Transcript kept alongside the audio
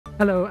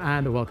Hello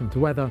and welcome to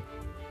weather.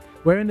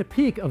 We're in the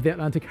peak of the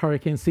Atlantic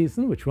hurricane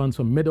season, which runs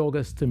from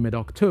mid-August to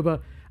mid-October,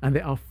 and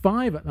there are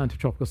 5 Atlantic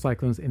tropical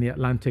cyclones in the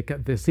Atlantic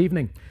this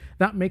evening.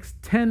 That makes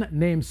 10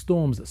 named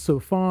storms so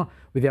far,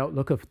 with the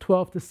outlook of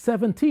 12 to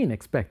 17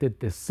 expected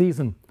this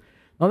season.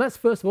 Now let's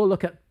first of all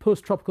look at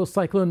post-tropical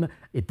cyclone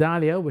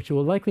Idalia, which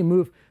will likely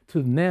move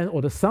to near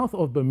or the south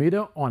of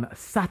Bermuda on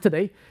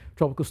Saturday.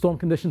 Tropical storm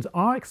conditions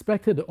are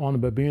expected on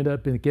Bermuda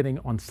beginning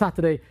on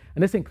Saturday,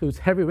 and this includes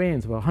heavy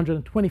rains of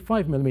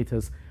 125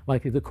 millimeters,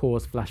 likely to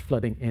cause flash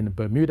flooding in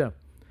Bermuda.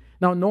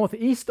 Now,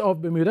 northeast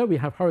of Bermuda, we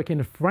have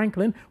Hurricane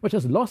Franklin, which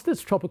has lost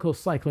its tropical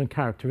cyclone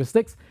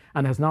characteristics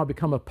and has now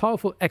become a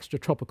powerful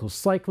extratropical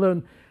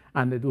cyclone,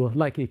 and it will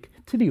likely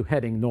continue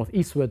heading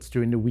northeastwards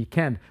during the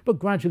weekend, but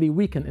gradually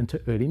weaken into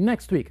early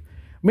next week.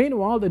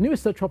 Meanwhile, the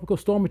newest tropical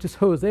storm, which is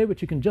Jose,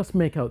 which you can just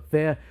make out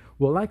there,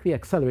 will likely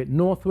accelerate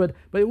northward,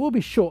 but it will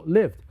be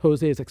short-lived.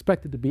 Jose is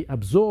expected to be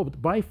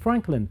absorbed by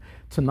Franklin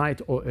tonight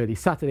or early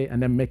Saturday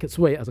and then make its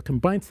way as a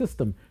combined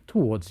system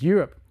towards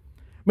Europe.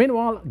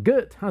 Meanwhile,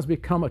 GERT has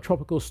become a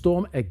tropical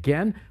storm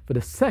again for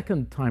the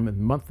second time in a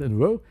month in a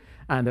row,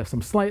 and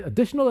some slight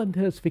additional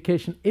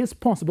intensification is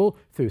possible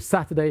through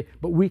Saturday,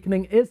 but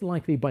weakening is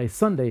likely by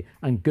Sunday,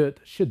 and GERT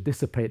should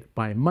dissipate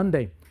by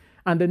Monday.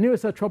 And the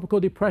newest tropical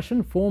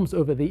depression forms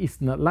over the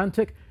eastern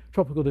Atlantic.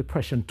 Tropical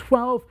Depression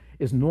 12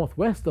 is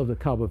northwest of the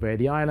Cabo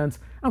Verde Islands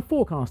and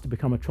forecast to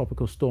become a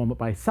tropical storm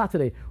by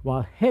Saturday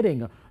while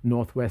heading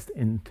northwest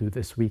into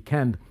this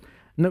weekend.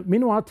 Now,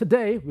 meanwhile,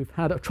 today we've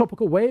had a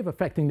tropical wave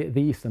affecting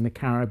the east and the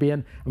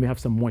Caribbean, and we have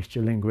some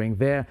moisture lingering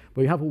there.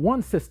 But we have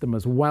one system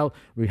as well.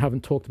 We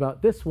haven't talked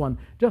about this one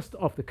just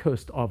off the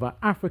coast of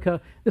Africa.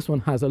 This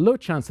one has a low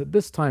chance at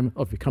this time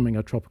of becoming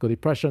a tropical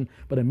depression,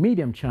 but a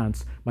medium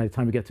chance by the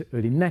time we get to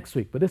early next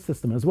week. But this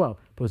system as well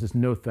poses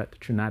no threat to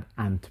Trinidad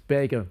and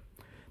Tobago.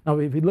 Now,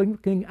 we'll be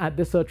looking at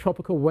this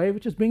tropical wave,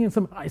 which is bringing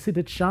some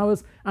isolated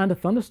showers and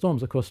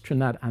thunderstorms across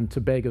Trinidad and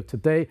Tobago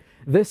today.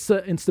 This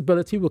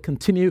instability will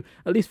continue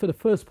at least for the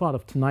first part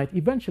of tonight,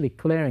 eventually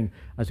clearing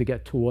as we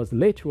get towards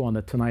later on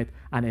tonight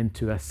and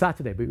into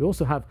Saturday. But we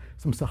also have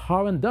some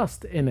Saharan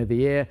dust in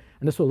the air,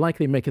 and this will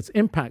likely make its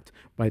impact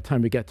by the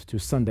time we get to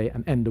Sunday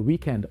and end the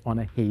weekend on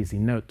a hazy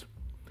note.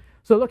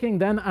 So looking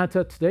then at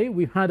today,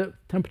 we've had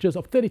temperatures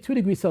of 32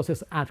 degrees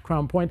Celsius at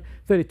Crown Point,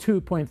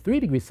 32.3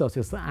 degrees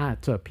Celsius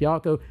at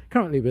Piarco.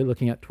 Currently, we're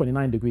looking at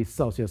 29 degrees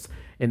Celsius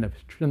in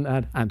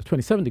Trinidad and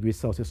 27 degrees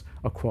Celsius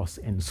across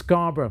in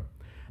Scarborough.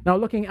 Now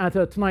looking at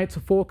tonight's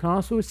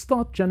forecast, we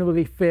start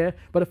generally fair,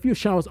 but a few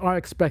showers are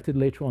expected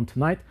later on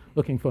tonight,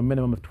 looking for a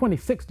minimum of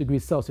 26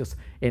 degrees Celsius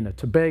in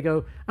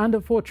Tobago.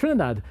 And for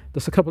Trinidad,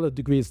 just a couple of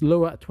degrees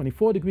lower at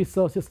 24 degrees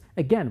Celsius,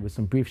 again with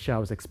some brief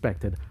showers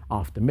expected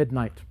after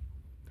midnight.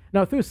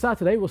 Now through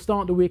Saturday, we'll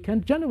start the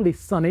weekend generally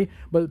sunny,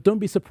 but don't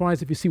be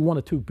surprised if you see 1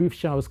 or 2 brief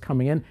showers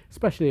coming in,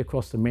 especially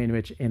across the main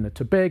ridge in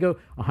Tobago,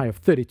 a high of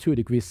 32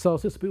 degrees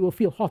Celsius, but it will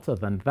feel hotter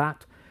than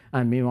that.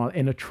 And meanwhile,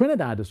 in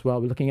Trinidad as well,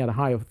 we're looking at a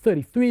high of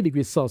 33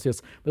 degrees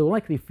Celsius, but it'll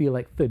likely feel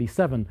like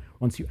 37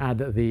 once you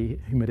add the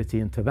humidity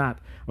into that.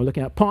 We're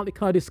looking at partly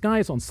cloudy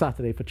skies on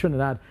Saturday for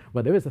Trinidad,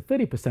 where there is a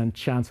 30%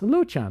 chance, a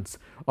low chance,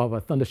 of a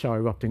thunder shower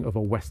erupting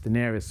over western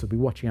areas. So be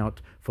watching out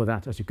for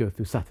that as you go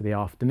through Saturday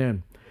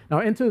afternoon. Now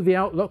into the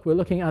outlook, we're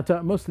looking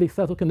at mostly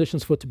settled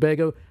conditions for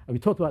Tobago. And we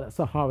talked about that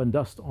Saharan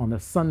dust on a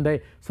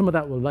Sunday. Some of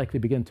that will likely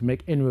begin to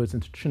make inroads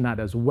into Trinidad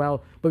as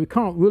well. But we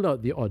can't rule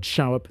out the odd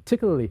shower,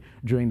 particularly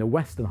during the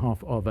western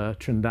half of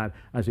Trinidad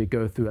as we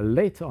go through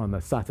later on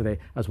the Saturday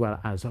as well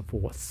as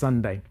for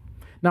Sunday.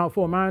 Now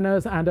for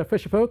mariners and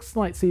fisher folks,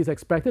 slight seas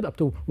expected up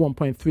to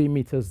 1.3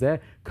 meters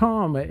there.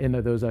 Calm in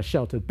those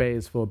sheltered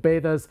bays for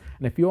bathers.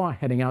 And if you are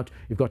heading out,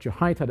 you've got your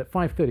high tide at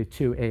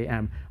 5:32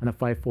 a.m. and at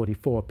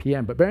 5:44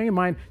 p.m. But bearing in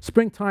mind,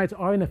 spring tides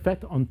are in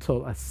effect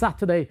until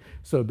Saturday.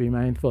 So be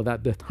mindful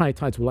that the high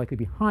tides will likely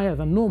be higher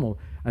than normal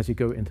as you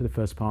go into the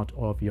first part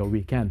of your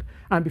weekend.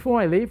 And before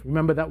I leave,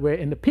 remember that we're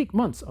in the peak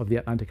months of the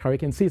Atlantic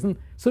hurricane season,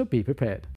 so be prepared.